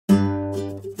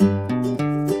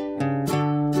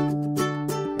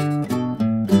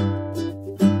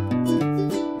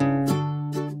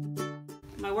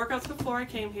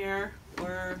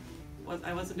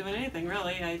wasn't doing anything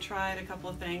really. I tried a couple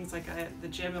of things, like the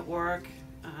gym at work,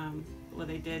 where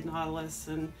they did Nautilus,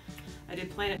 and I did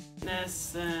Planet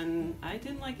Fitness, and I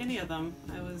didn't like any of them.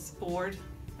 I was bored.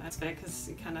 That's big because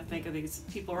you kind of think of these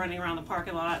people running around the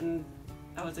parking lot, and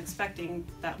I was expecting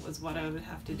that was what I would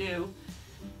have to do,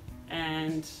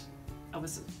 and I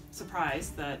was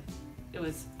surprised that it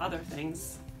was other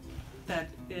things that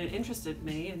interested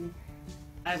me, and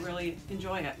I really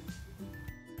enjoy it.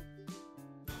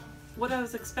 What I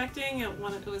was expecting, it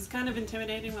was kind of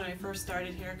intimidating when I first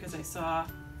started here because I saw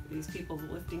these people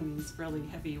lifting these really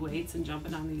heavy weights and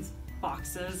jumping on these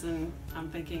boxes, and I'm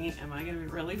thinking, am I going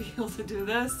to really be able to do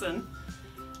this? And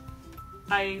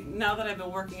now that I've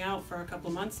been working out for a couple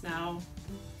of months now,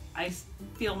 I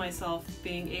feel myself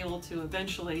being able to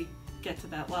eventually get to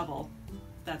that level.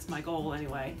 That's my goal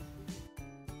anyway.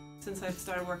 Since I've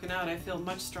started working out, I feel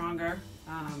much stronger.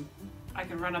 I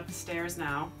can run up the stairs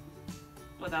now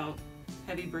without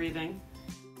heavy breathing.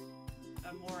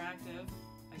 I'm more active.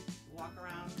 I walk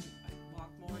around, I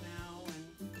walk more now,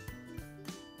 and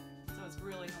so it's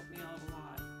really helped me out a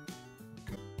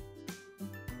lot.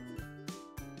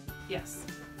 Yes,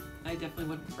 I definitely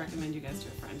would recommend you guys to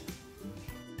a friend.